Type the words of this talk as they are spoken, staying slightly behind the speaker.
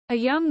A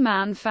young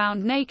man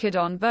found naked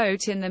on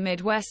boat in the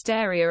Midwest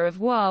area of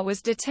Wa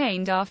was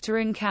detained after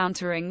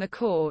encountering the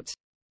court.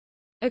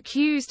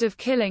 Accused of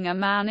killing a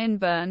man in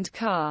burned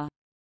car.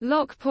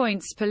 Lock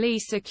Point's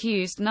police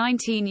accused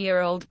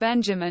 19-year-old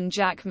Benjamin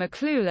Jack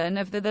McLughlin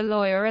of the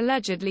lawyer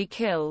allegedly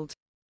killed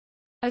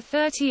a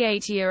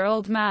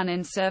 38-year-old man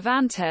in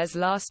Cervantes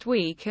last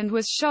week and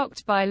was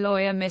shocked by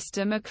lawyer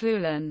Mr.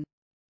 McLawhlin.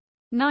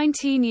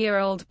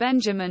 19-year-old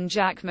Benjamin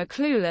Jack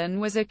McLughlin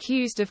was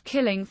accused of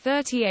killing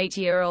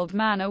 38-year-old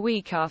man a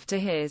week after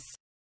his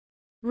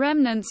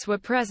remnants were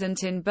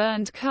present in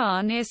burned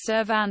car near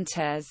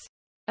Cervantes,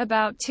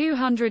 about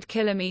 200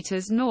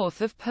 kilometers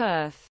north of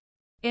Perth.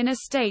 In a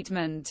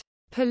statement,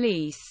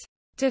 police,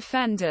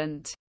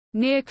 defendant,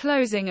 near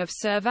closing of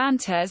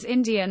Cervantes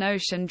Indian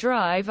Ocean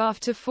Drive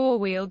after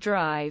four-wheel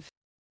drive.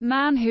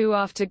 Man who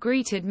after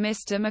greeted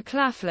Mr.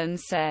 McLawhlin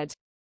said.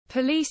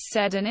 Police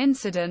said an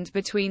incident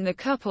between the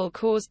couple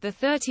caused the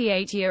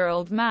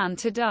 38-year-old man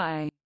to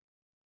die.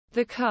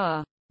 The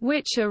car,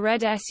 which a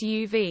red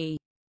SUV,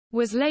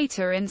 was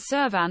later in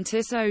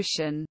Cervantes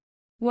Ocean,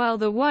 while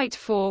the white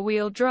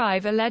four-wheel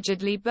drive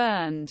allegedly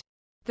burned.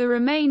 The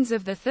remains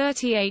of the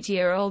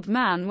 38-year-old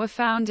man were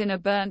found in a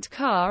burnt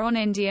car on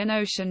Indian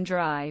Ocean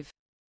Drive.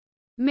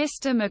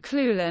 Mr.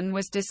 McLawhlin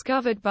was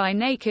discovered by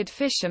naked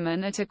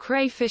fishermen at a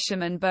Cray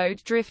fisherman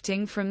boat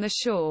drifting from the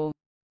shore.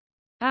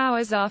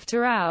 Hours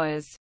after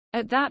hours.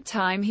 At that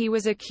time he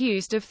was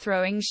accused of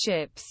throwing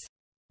ships.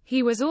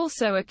 He was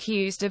also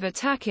accused of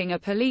attacking a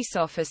police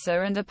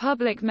officer and a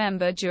public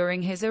member during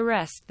his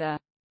arrest. The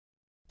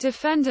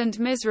defendant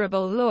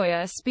miserable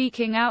lawyer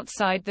speaking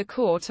outside the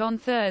court on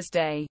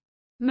Thursday.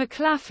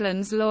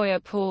 McLaughlin's lawyer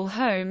Paul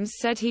Holmes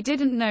said he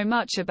didn't know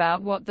much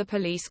about what the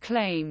police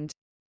claimed,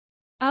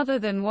 other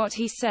than what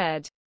he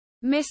said.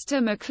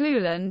 Mr.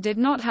 McLawhlin did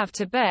not have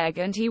to beg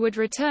and he would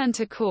return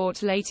to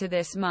court later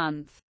this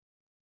month.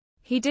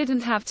 He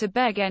didn't have to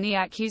beg any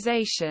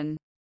accusation.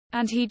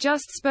 And he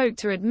just spoke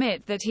to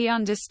admit that he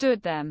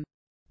understood them.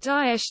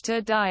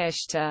 Diaste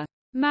Diaste.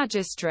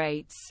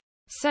 Magistrates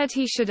said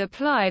he should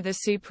apply the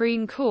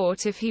Supreme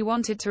Court if he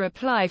wanted to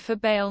apply for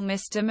bail.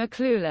 Mr.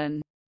 McLawhlin.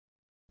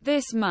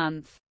 This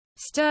month,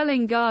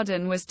 Stirling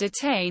Garden was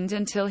detained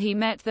until he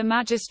met the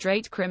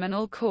Magistrate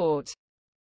Criminal Court.